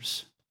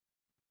others.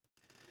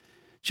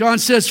 John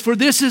says, for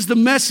this is the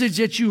message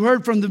that you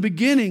heard from the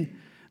beginning,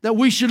 that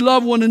we should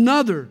love one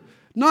another,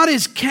 not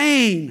as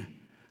Cain,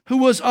 who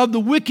was of the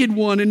wicked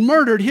one and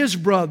murdered his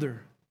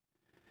brother.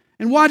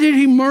 And why did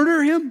he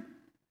murder him?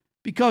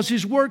 Because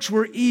his works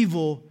were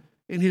evil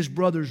and his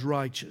brother's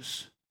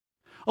righteous.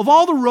 Of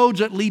all the roads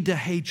that lead to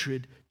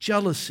hatred,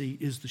 jealousy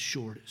is the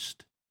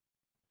shortest.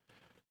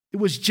 It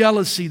was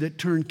jealousy that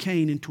turned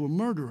Cain into a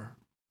murderer.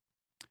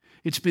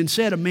 It's been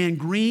said, a man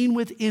green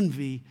with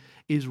envy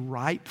is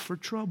ripe for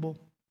trouble.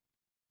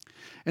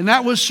 And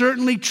that was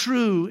certainly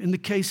true in the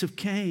case of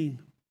Cain.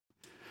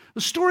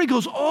 The story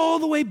goes all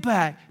the way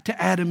back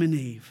to Adam and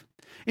Eve.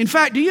 In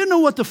fact, do you know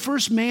what the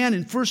first man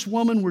and first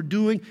woman were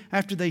doing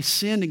after they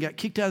sinned and got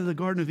kicked out of the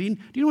Garden of Eden?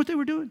 Do you know what they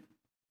were doing?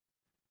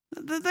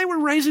 They were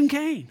raising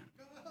Cain.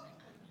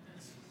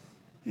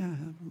 Yeah,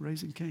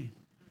 raising Cain.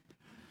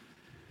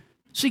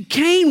 See,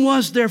 Cain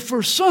was their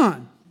first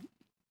son.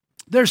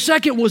 Their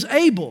second was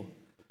Abel.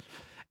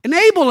 And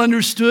Abel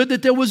understood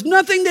that there was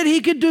nothing that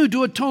he could do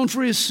to atone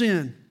for his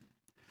sin.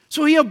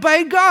 So he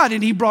obeyed God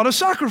and he brought a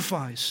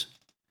sacrifice.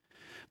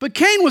 But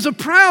Cain was a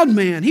proud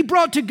man. He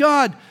brought to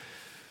God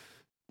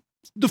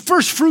the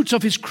first fruits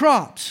of his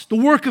crops, the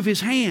work of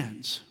his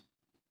hands.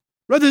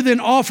 Rather than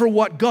offer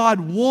what God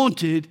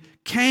wanted,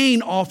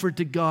 Cain offered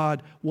to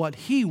God what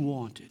he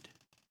wanted.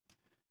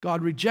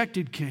 God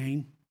rejected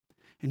Cain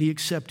and he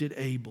accepted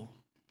Abel.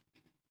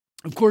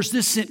 Of course,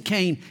 this sent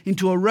Cain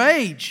into a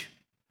rage.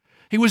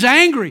 He was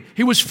angry.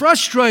 He was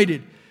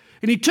frustrated.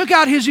 And he took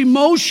out his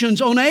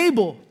emotions on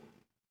Abel.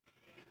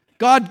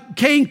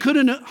 Cain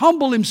couldn't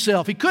humble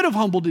himself. He could have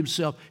humbled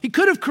himself. He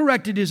could have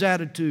corrected his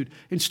attitude.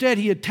 Instead,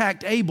 he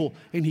attacked Abel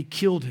and he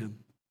killed him.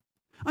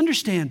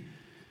 Understand,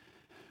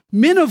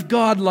 men of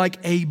God like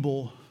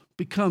Abel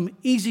become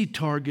easy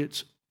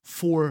targets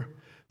for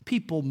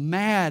people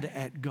mad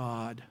at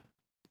God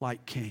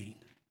like Cain.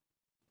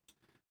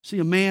 See,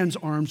 a man's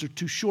arms are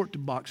too short to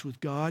box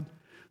with God,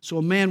 so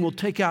a man will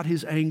take out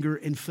his anger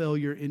and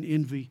failure and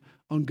envy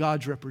on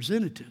God's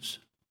representatives.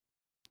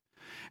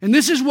 And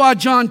this is why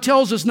John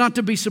tells us not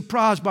to be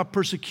surprised by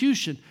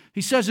persecution.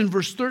 He says in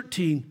verse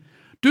 13,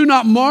 "Do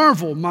not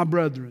marvel, my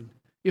brethren,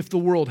 if the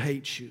world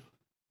hates you."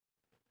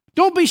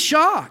 Don't be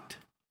shocked.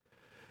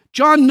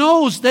 John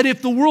knows that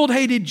if the world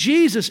hated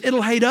Jesus,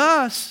 it'll hate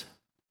us.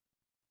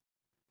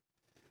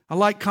 I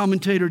like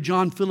commentator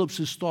John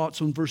Phillips'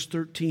 thoughts on verse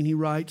 13. He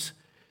writes,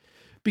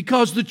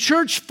 "Because the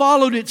church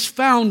followed its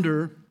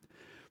founder,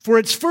 for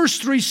its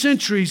first 3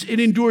 centuries, it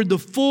endured the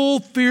full,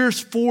 fierce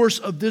force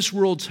of this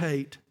world's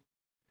hate.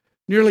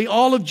 Nearly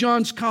all of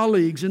John's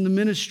colleagues in the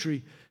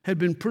ministry had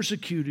been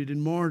persecuted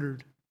and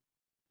martyred.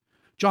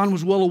 John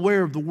was well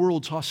aware of the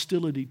world's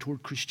hostility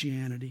toward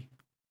Christianity.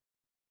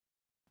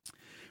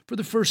 For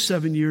the first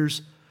 7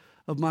 years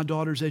of my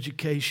daughter's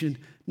education,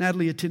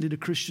 Natalie attended a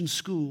Christian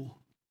school.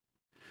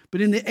 But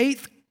in the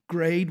 8th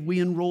grade, we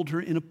enrolled her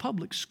in a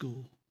public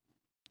school.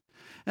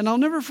 And I'll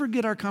never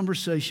forget our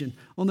conversation.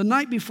 On the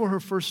night before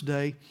her first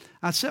day,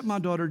 I sat my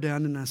daughter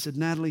down and I said,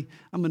 "Natalie,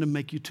 I'm going to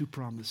make you 2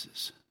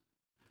 promises.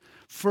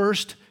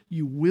 First,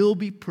 you will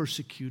be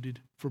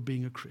persecuted for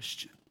being a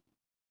Christian.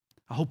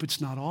 I hope it's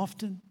not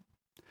often.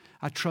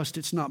 I trust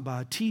it's not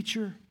by a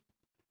teacher.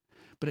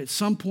 But at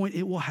some point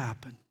it will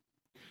happen.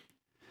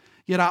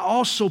 Yet I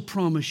also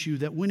promise you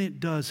that when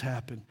it does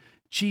happen,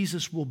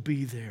 Jesus will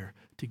be there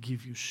to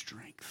give you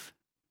strength."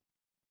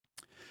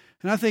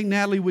 And I think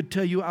Natalie would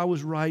tell you I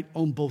was right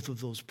on both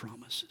of those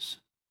promises.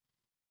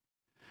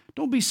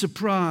 Don't be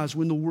surprised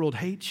when the world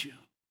hates you.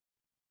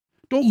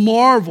 Don't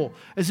marvel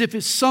as if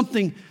it's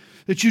something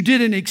that you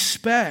didn't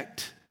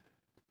expect.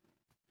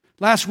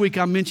 Last week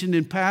I mentioned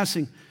in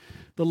passing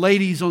the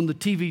ladies on the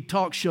TV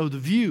talk show, The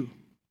View.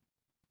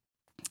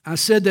 I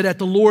said that at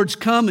the Lord's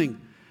coming,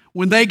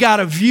 when they got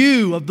a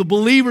view of the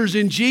believers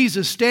in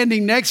Jesus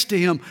standing next to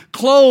Him,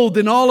 clothed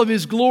in all of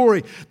His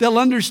glory, they'll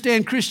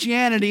understand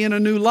Christianity in a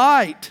new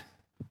light.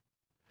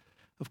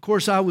 Of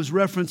course, I was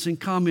referencing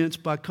comments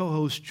by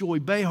co-host Joy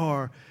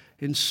Behar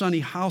and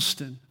Sonny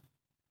Houston.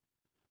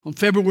 On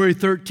February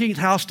 13th,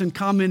 Houston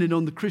commented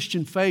on the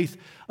Christian faith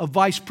of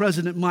Vice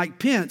President Mike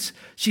Pence.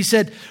 She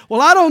said,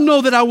 "Well, I don't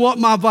know that I want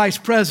my vice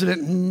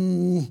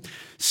president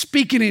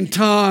speaking in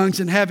tongues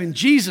and having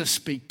Jesus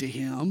speak to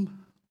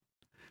him."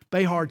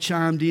 Behar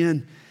chimed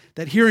in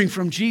that hearing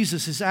from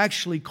Jesus is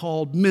actually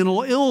called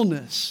mental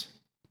illness.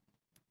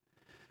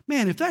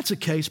 Man, if that's the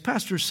case,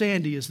 Pastor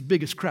Sandy is the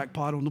biggest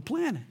crackpot on the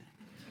planet.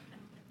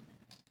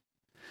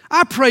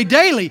 I pray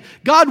daily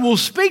God will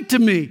speak to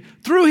me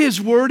through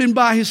His Word and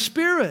by His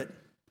Spirit.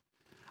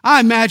 I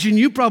imagine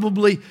you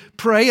probably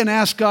pray and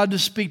ask God to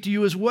speak to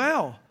you as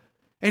well.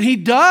 And He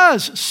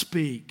does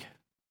speak.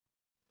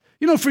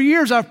 You know, for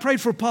years I've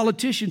prayed for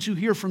politicians who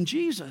hear from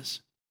Jesus.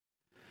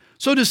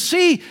 So to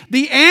see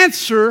the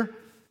answer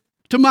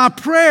to my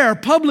prayer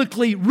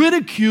publicly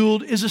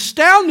ridiculed is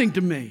astounding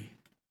to me.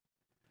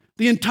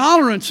 The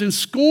intolerance and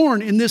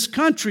scorn in this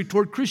country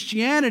toward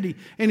Christianity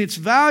and its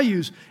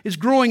values is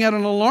growing at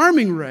an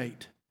alarming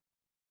rate.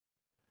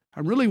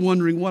 I'm really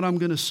wondering what I'm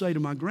going to say to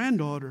my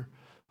granddaughter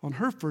on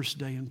her first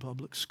day in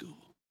public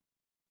school.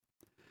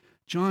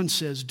 John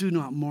says, "Do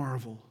not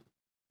marvel.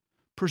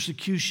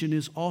 Persecution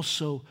is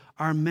also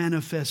our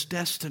manifest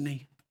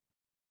destiny.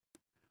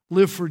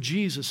 Live for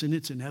Jesus and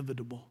it's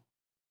inevitable."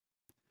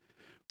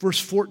 Verse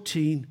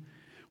 14,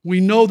 "We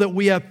know that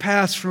we have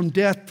passed from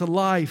death to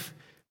life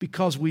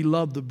because we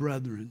love the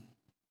brethren."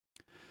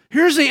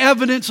 Here's the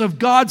evidence of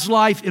God's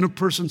life in a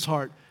person's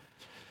heart.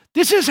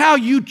 This is how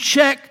you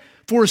check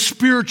for a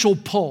spiritual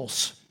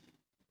pulse.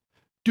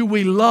 Do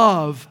we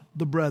love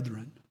the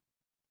brethren?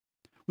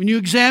 When you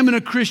examine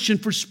a Christian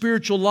for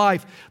spiritual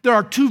life, there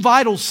are two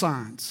vital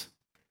signs.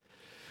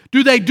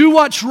 Do they do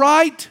what's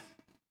right?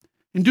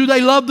 And do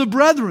they love the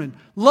brethren?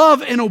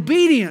 Love and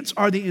obedience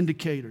are the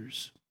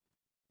indicators.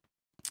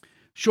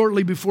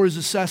 Shortly before his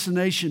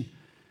assassination,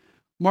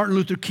 Martin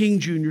Luther King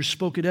Jr.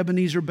 spoke at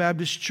Ebenezer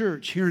Baptist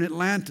Church here in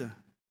Atlanta.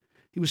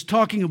 He was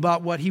talking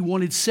about what he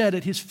wanted said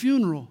at his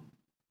funeral.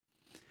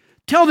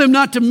 Tell them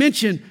not to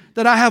mention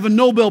that I have a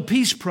Nobel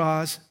Peace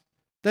Prize.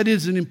 That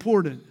isn't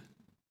important.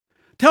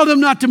 Tell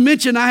them not to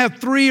mention I have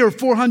 300 or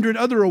 400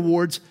 other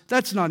awards.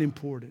 That's not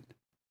important.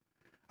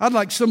 I'd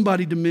like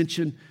somebody to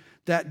mention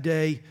that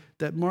day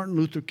that Martin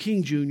Luther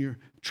King Jr.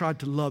 tried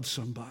to love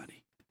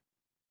somebody.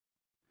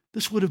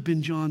 This would have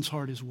been John's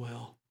heart as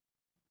well.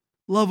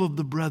 Love of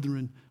the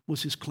brethren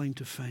was his claim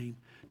to fame.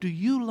 Do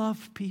you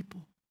love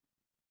people?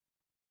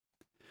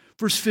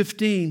 Verse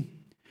 15,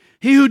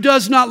 he who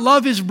does not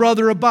love his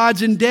brother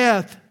abides in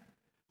death.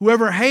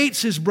 Whoever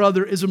hates his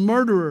brother is a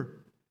murderer.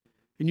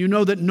 And you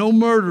know that no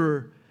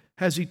murderer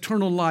has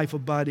eternal life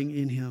abiding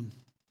in him.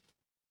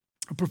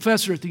 A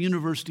professor at the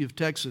University of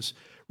Texas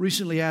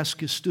recently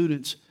asked his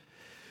students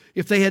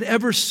if they had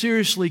ever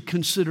seriously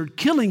considered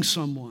killing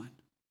someone.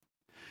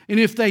 And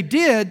if they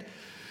did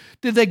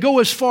they go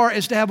as far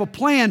as to have a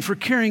plan for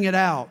carrying it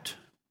out?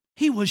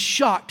 He was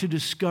shocked to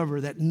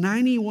discover that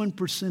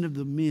 91% of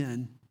the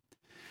men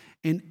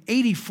and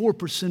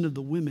 84% of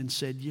the women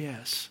said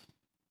yes.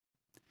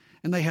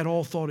 And they had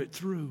all thought it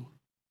through.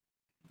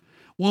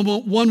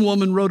 One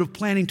woman wrote of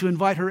planning to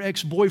invite her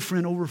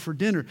ex-boyfriend over for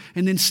dinner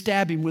and then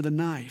stab him with a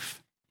knife.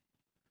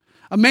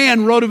 A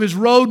man wrote of his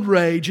road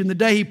rage in the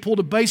day he pulled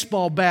a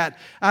baseball bat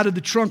out of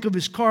the trunk of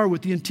his car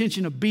with the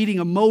intention of beating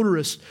a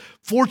motorist.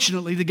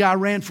 Fortunately, the guy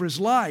ran for his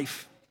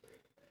life.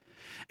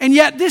 And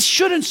yet, this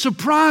shouldn't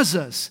surprise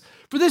us,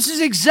 for this is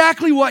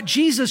exactly what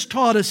Jesus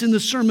taught us in the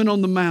Sermon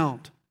on the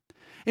Mount.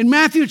 In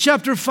Matthew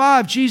chapter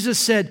 5, Jesus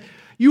said,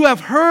 "You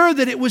have heard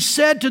that it was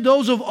said to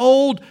those of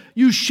old,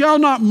 'You shall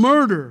not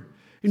murder,'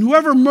 and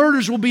whoever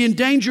murders will be in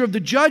danger of the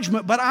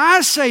judgment. But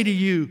I say to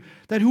you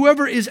that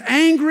whoever is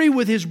angry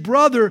with his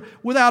brother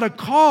without a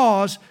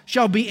cause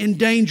shall be in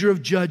danger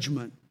of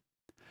judgment."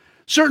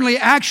 Certainly,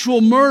 actual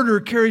murder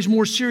carries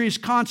more serious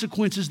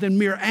consequences than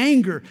mere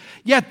anger.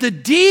 Yet the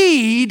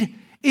deed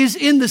is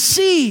in the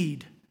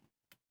seed.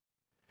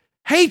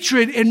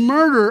 Hatred and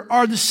murder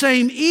are the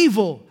same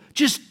evil,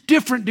 just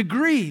different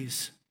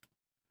degrees.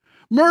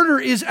 Murder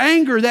is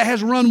anger that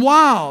has run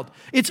wild.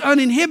 It's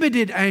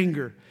uninhibited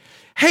anger.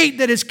 Hate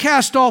that has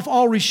cast off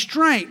all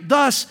restraint.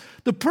 Thus,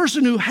 the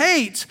person who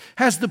hates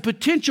has the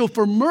potential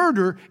for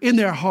murder in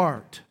their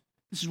heart.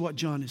 This is what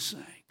John is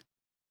saying.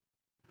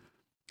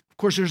 Of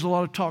course, there's a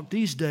lot of talk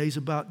these days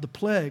about the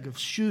plague of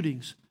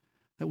shootings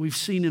that we've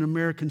seen in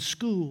American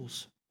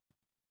schools.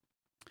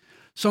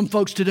 Some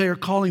folks today are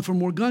calling for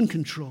more gun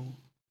control.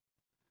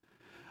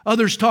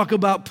 Others talk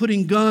about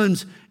putting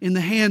guns in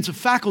the hands of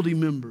faculty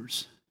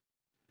members.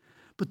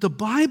 But the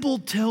Bible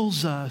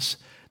tells us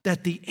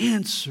that the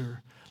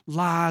answer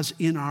lies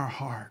in our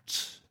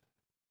hearts.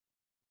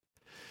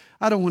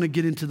 I don't want to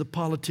get into the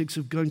politics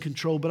of gun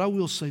control, but I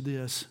will say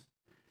this.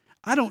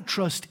 I don't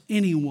trust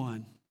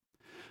anyone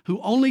who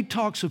only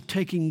talks of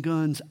taking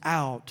guns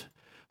out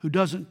who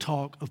doesn't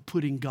talk of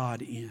putting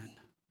God in.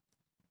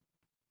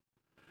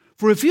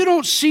 For if you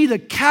don't see the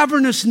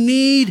cavernous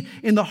need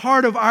in the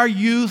heart of our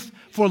youth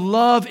for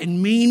love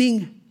and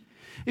meaning,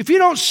 if you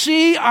don't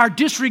see our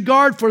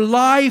disregard for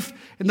life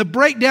and the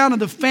breakdown of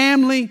the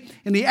family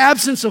and the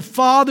absence of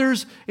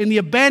fathers and the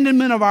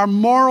abandonment of our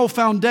moral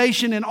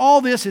foundation, and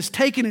all this has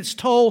taken its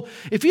toll,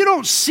 if you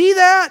don't see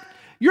that,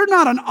 you're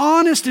not an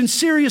honest and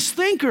serious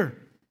thinker.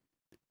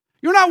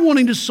 You're not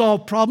wanting to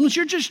solve problems.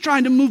 You're just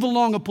trying to move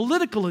along a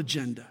political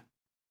agenda.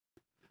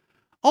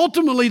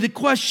 Ultimately, the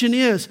question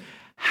is,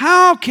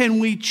 how can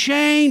we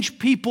change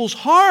people's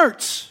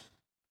hearts?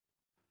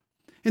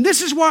 And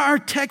this is why our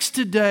text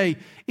today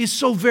is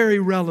so very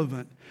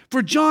relevant.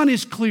 For John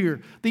is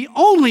clear, the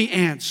only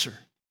answer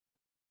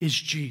is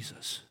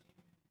Jesus.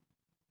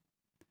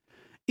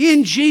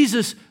 In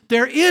Jesus,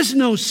 there is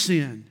no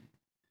sin.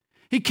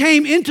 He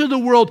came into the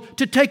world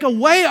to take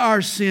away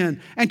our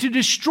sin and to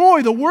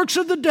destroy the works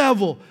of the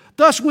devil.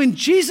 Thus, when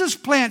Jesus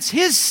plants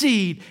His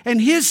seed and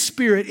His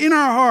Spirit in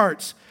our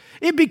hearts,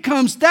 it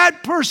becomes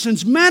that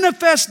person's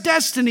manifest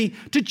destiny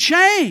to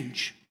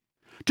change,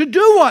 to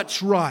do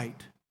what's right,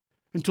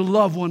 and to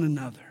love one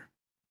another.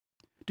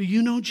 Do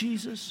you know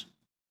Jesus?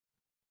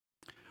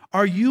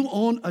 Are you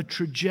on a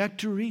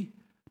trajectory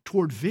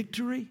toward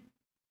victory?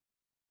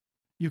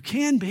 You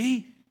can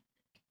be.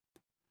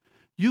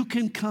 You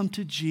can come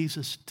to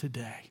Jesus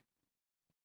today.